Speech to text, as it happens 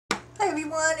Hi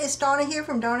everyone, it's Donna here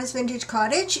from Donna's Vintage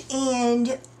Cottage,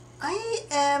 and I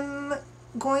am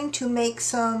going to make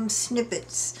some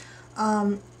snippets.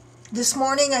 This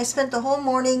morning I spent the whole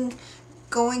morning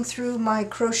going through my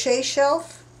crochet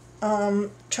shelf,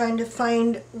 trying to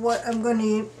find what I'm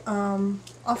going to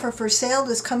offer for sale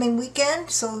this coming weekend,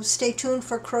 so stay tuned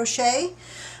for crochet.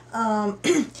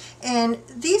 And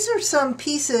these are some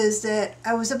pieces that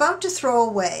I was about to throw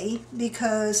away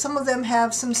because some of them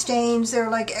have some stains. They're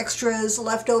like extras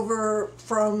left over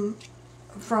from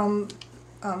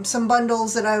some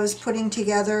bundles that I was putting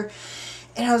together,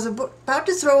 and I was about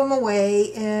to throw them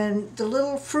away, and the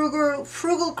little frugal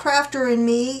crafter in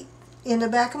me in the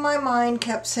back of my mind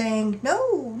kept saying,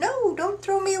 no, don't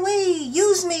throw me away,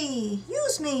 use me.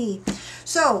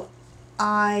 So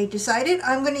I decided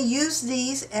I'm going to use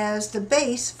these as the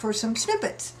base for some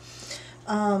snippets.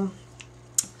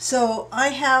 So I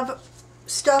have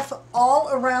stuff all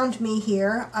around me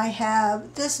here. I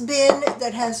have this bin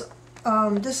that has,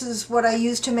 this is what I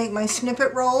use to make my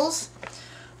snippet rolls.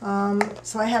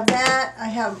 So I have that. I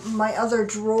have my other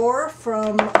drawer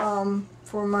from,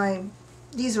 for my,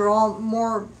 these are all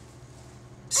more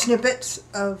snippets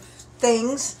of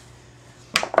things.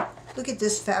 Look at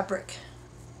this fabric.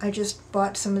 I just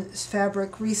bought some of this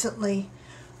fabric recently.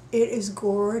 It is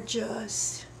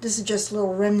gorgeous. This is just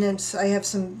little remnants. I have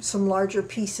some larger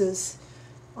pieces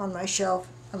on my shelf.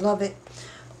 I love it.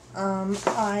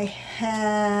 I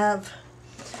have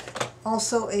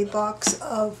also a box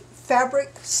of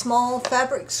fabric, small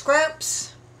fabric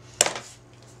scraps.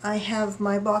 I have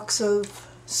my box of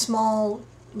small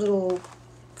little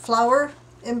flower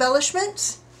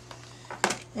embellishments,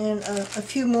 and a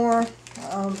few more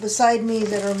beside me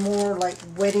that are more like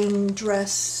wedding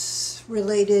dress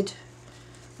related.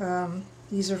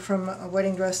 These are from a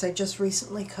wedding dress I just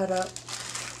recently cut up.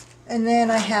 And then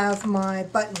I have my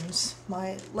buttons,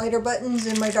 my lighter buttons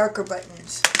and my darker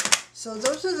buttons. So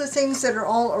those are the things that are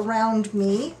all around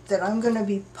me that I'm going to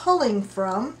be pulling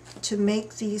from to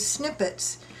make these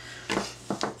snippets.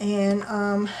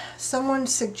 And someone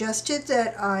suggested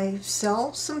that I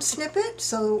sell some snippets,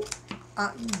 so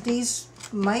these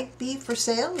might be for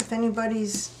sale. If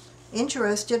anybody's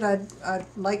interested, I'd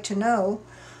like to know.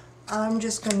 I'm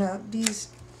just gonna,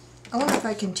 I wonder if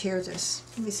I can tear this.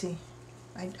 Let me see.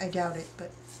 I doubt it,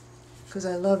 but because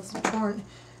I love the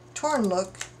torn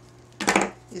look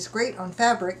is great on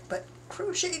fabric, but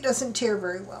crochet doesn't tear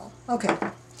very well. Okay,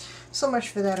 so much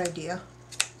for that idea.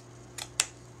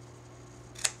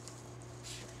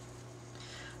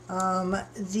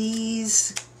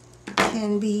 These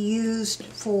can be used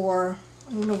for,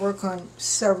 I'm going to work on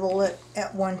several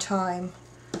at one time.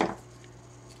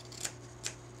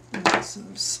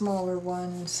 Some smaller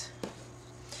ones.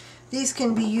 These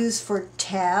can be used for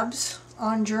tabs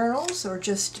on journals, or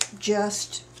just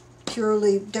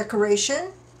purely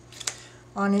decoration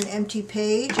on an empty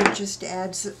page. It just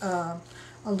adds a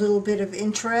little bit of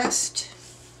interest.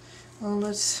 Well,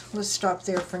 let's stop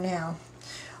there for now.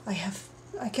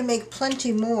 I can make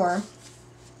plenty more.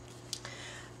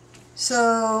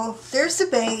 So there's the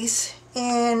base,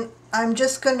 and I'm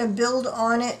just going to build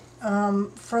on it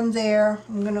from there.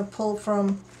 I'm going to pull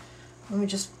from, let me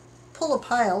just pull a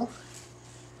pile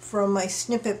from my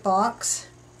snippet box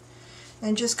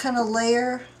and just kind of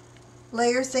layer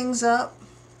things up.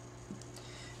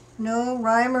 No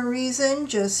rhyme or reason,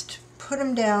 just put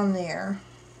them down there.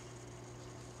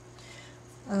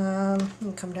 Let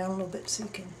me come down a little bit so you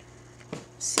can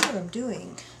see what I'm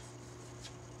doing.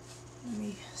 Let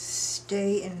me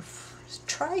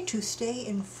try to stay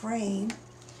in frame.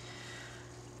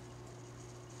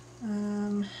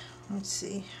 Let's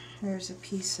see, there's a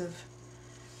piece of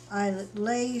eyelet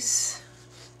lace,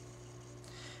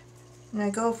 and I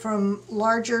go from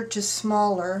larger to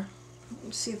smaller.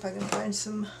 Let's see if I can find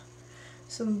some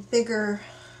bigger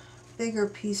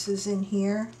pieces in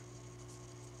here.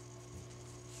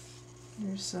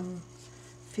 There's some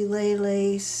filet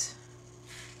lace,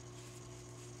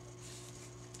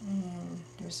 and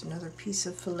there's another piece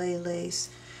of filet lace.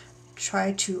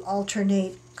 Try to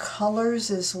alternate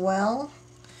colors as well.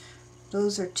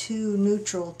 Those are too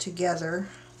neutral together,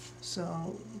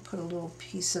 so put a little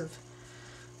piece of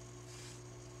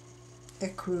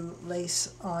ecru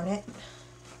lace on it.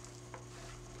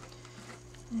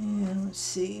 And let's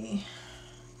see,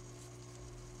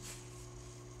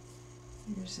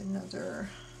 here's another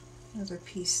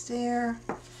piece there.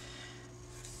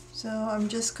 So I'm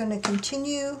just going to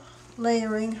continue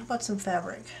layering. How about some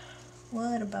fabric?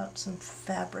 What about some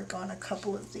fabric on a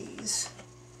couple of these?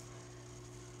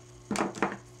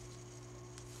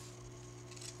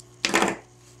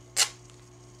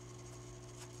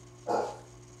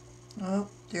 Oh,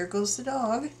 there goes the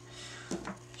dog.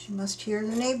 She must hear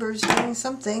the neighbors doing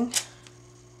something.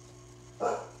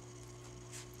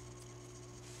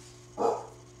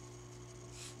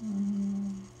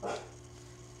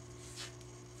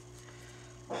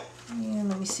 And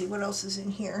let me see what else is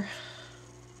in here.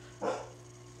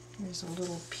 There's a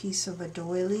little piece of a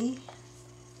doily.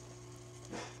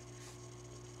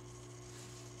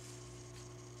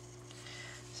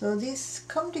 So these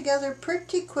come together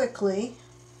pretty quickly.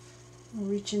 I'll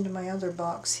reach into my other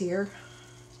box here.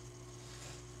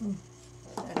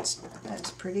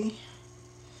 That's pretty.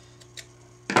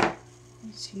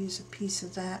 Let's use a piece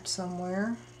of that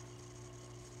somewhere.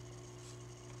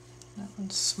 That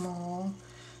one's small.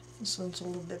 This one's a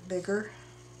little bit bigger.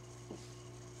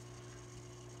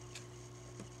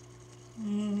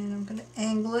 And I'm going to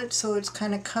angle it so it's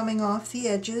kind of coming off the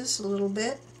edges a little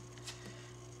bit.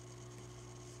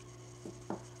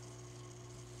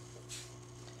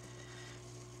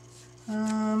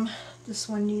 This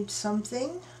one needs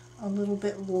something a little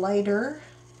bit lighter.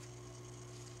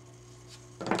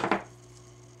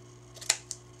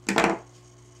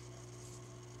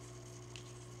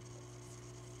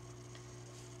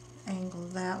 Angle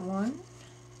that one.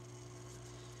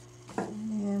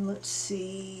 And let's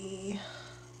see.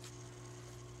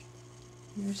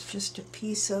 Here's just a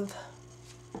piece of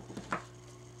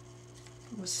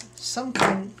some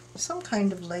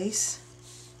kind of lace.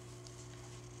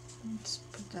 Let's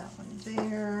put that one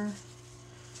there.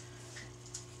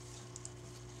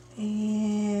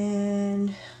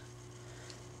 And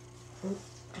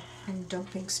I'm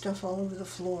dumping stuff all over the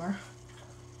floor.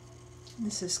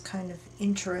 This is kind of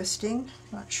interesting.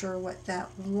 Not sure what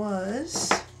that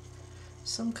was.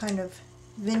 Some kind of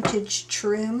vintage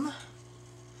trim.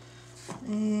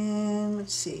 And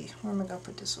let's see, where am I going to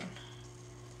put this one?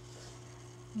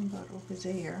 About over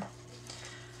there.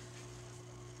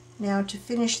 Now to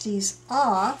finish these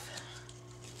off,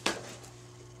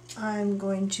 I'm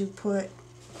going to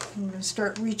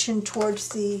start reaching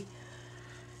towards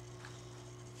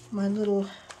my little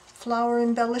flower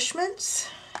embellishments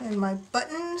and my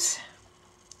buttons.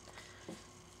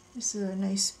 This is a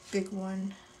nice big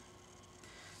one.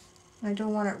 I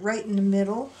don't want it right in the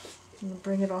middle. I'm going to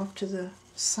bring it off to the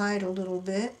side a little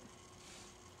bit.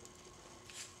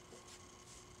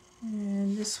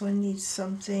 And this one needs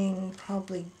something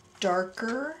probably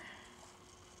darker.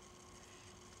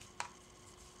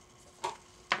 Put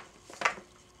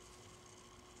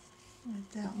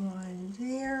that one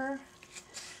there.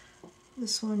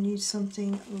 This one needs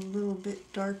something a little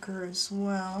bit darker as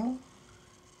well.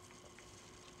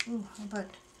 Oh, how about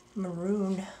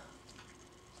maroon?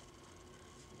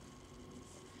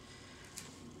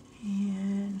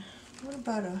 And what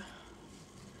about a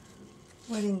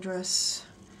wedding dress?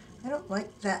 I don't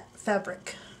like that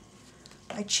fabric.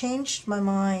 I changed my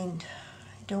mind.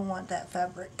 I don't want that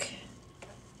fabric.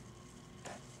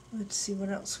 Let's see what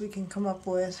else we can come up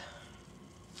with.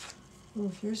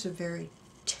 Oh, here's a very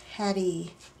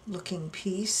tatty looking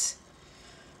piece.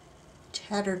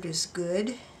 Tattered is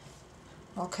good.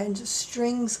 All kinds of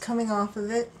strings coming off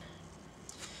of it.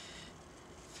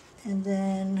 And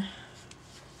then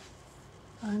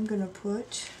I'm going to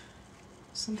put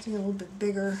something a little bit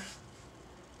bigger.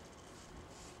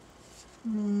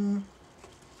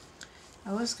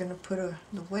 I was going to put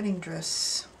the wedding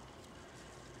dress.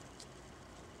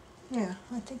 Yeah,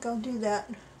 I think I'll do that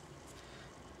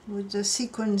with the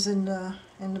sequins and the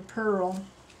pearl.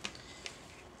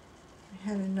 I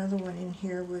had another one in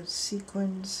here with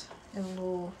sequins and a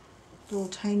little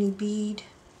tiny bead.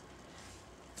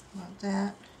 About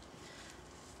that.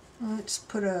 Let's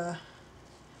put a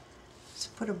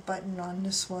button on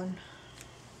this one.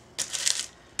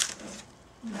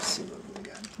 Let's see what we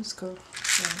got. Let's go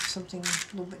something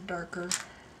a little bit darker.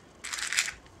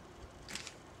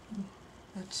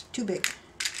 That's too big.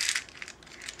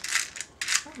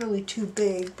 Not really too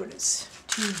big, but it's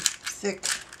too thick.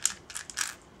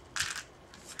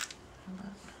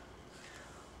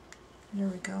 There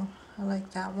we go. I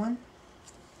like that one.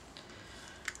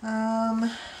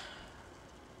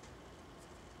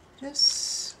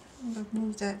 Just I'm going to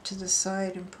move that to the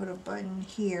side and put a button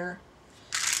here.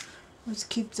 Let's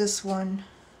keep this one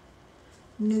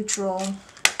neutral.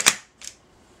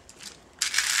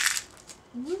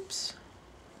 Whoops.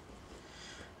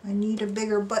 I need a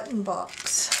bigger button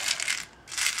box.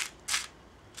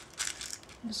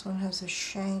 This one has a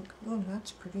shank. Oh,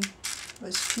 that's pretty. It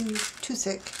was too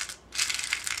thick.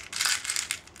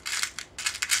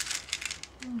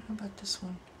 How about this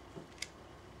one?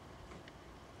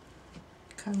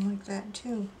 Kind of like that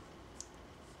too.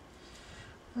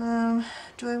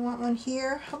 Do I want one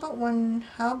here? How about one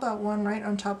right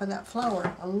on top of that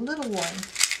flower? A little one.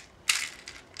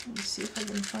 Let me see if I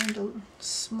can find a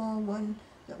small one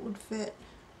that would fit.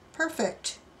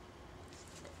 Perfect.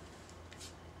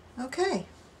 Okay.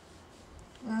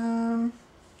 I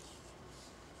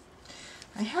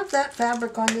have that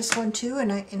fabric on this one too,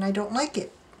 and I don't like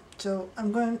it. So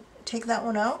I'm going to take that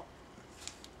one out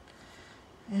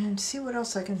and see what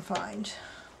else I can find.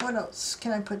 What else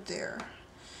can I put there?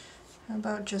 How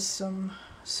about just some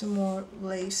more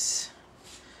lace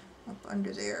up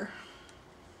under there?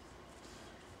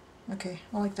 Okay,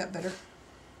 I like that better.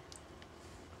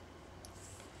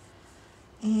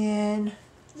 And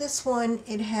this one,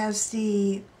 it has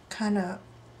the kind of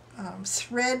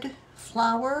thread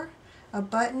flower, a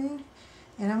button,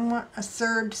 and I want a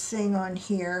third thing on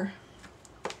here.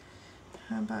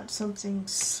 How about something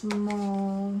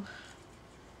small?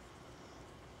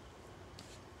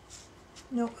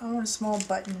 No, I want a small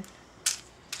button.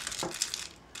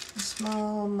 A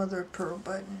small mother of pearl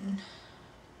button.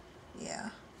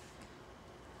 Yeah,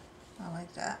 I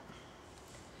like that.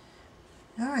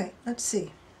 All right, let's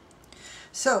see.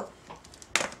 So,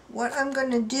 what I'm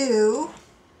going to do,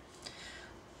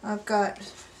 I've got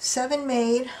 7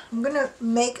 made. I'm going to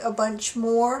make a bunch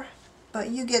more, but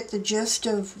you get the gist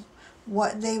of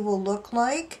what they will look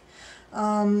like.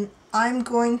 I'm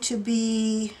going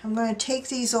to take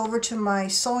these over to my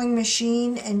sewing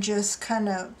machine and just kind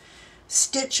of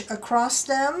stitch across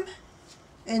them,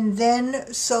 and then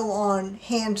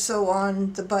hand sew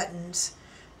on the buttons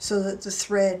so that the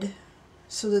thread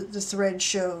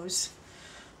shows.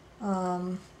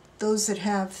 Those that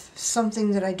have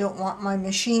something that I don't want my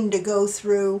machine to go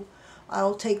through,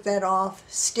 I'll take that off,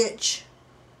 stitch,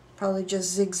 probably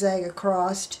just zigzag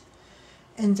across,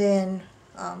 and then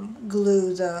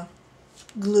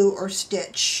glue or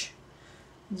stitch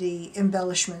the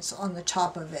embellishments on the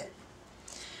top of it.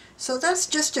 So that's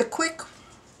just a quick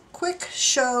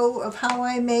show of how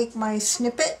I make my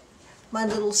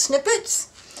little snippets.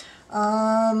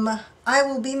 I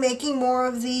will be making more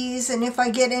of these, and if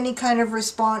I get any kind of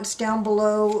response down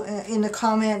below in the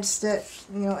comments that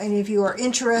any of you are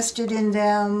interested in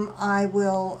them, I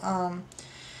will.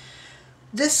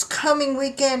 This coming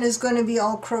weekend is going to be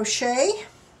all crochet,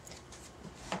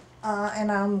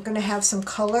 and I'm going to have some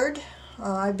colored.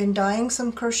 I've been dyeing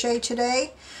some crochet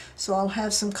today, so I'll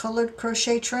have some colored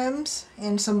crochet trims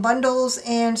and some bundles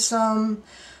and some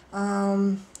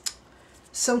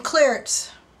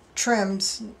clearance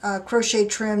trims, crochet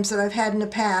trims that I've had in the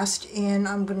past, and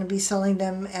I'm going to be selling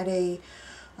them at I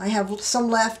have some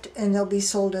left, and they'll be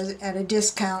sold at a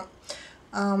discount.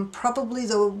 Probably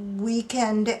the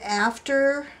weekend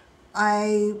after,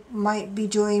 I might be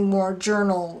doing more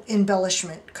journal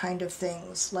embellishment kind of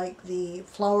things, like the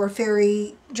Flower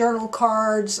Fairy journal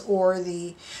cards, or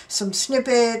some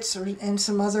snippets, and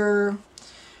some other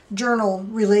journal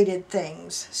related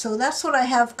things. So that's what I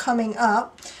have coming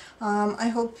up. I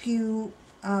hope you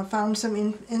found some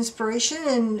inspiration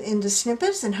in the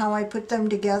snippets and how I put them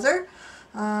together.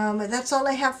 That's all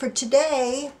I have for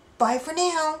today. Bye for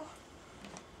now.